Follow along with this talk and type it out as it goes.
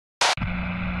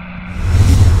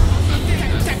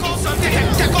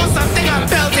something and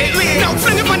belt it. Now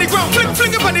fling it on the ground,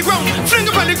 fling it on the ground, fling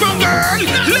it on the ground, girl.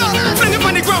 Look, fling it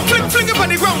on the ground, fling it on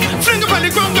the ground, fling it on the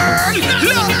ground, girl.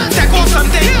 Look, take off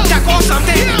something, take off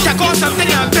something, take off something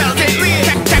and belt it.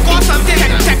 Take off something,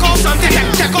 take off something,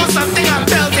 take off something and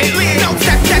belt it. Now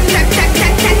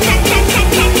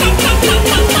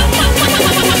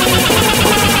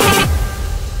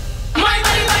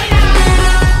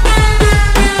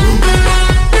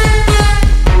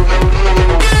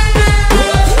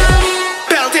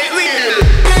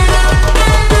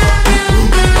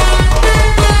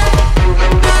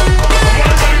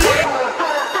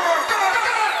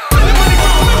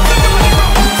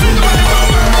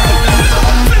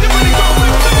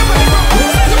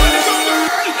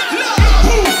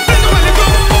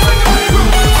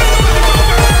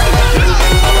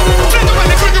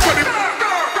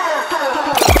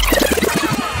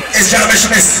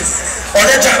Jamishness. Or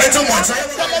they're jamming too much.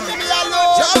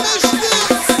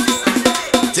 Jamishness.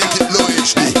 Take it low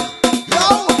HD. Yo.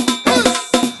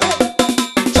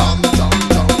 Jam, jam,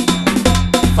 jam.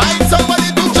 Find somebody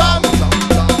to jam.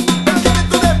 Give it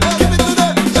to them, give it to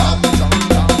them. Jam, jam,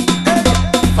 jam.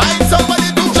 Find somebody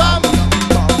to jam.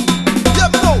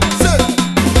 Yeah, me know, say.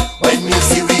 When you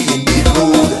see we in the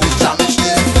mood,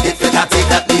 Jamishness. If you can take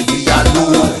that, leave me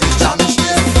alone.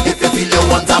 Jamishness. If you feel you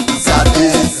want a piece of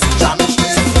this.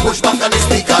 Push back on the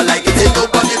speaker like it ain't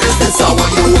nobody business. How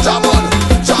are you? Jam on,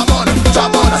 jam on,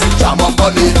 jam on. I said jam up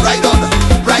on it, ride on,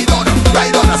 ride on,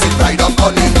 ride on. I said ride up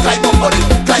on it, climb up on it,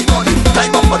 climb on it,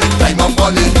 climb up on it, climb up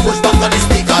on it. Push back on the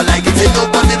speaker like it ain't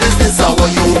nobody business. How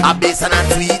are you? A bass and a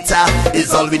tweeter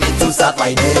is all we need to start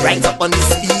riding. Right up on the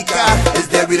speaker is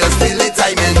there with us till the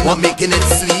timing. One making it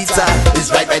sweeter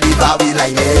is right by the bar we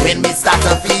line it. When we start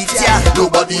a feature,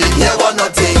 nobody in here want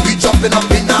nothing. We jumping up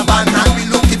in a van and we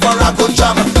looking for a good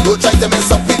jam. Don't try to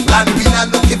mess up with plan, we not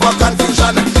looking for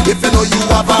confusion. If you know you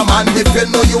have a man, if you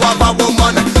know you have a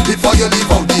woman, before you leave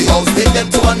out the house, make them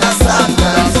to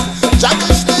understand.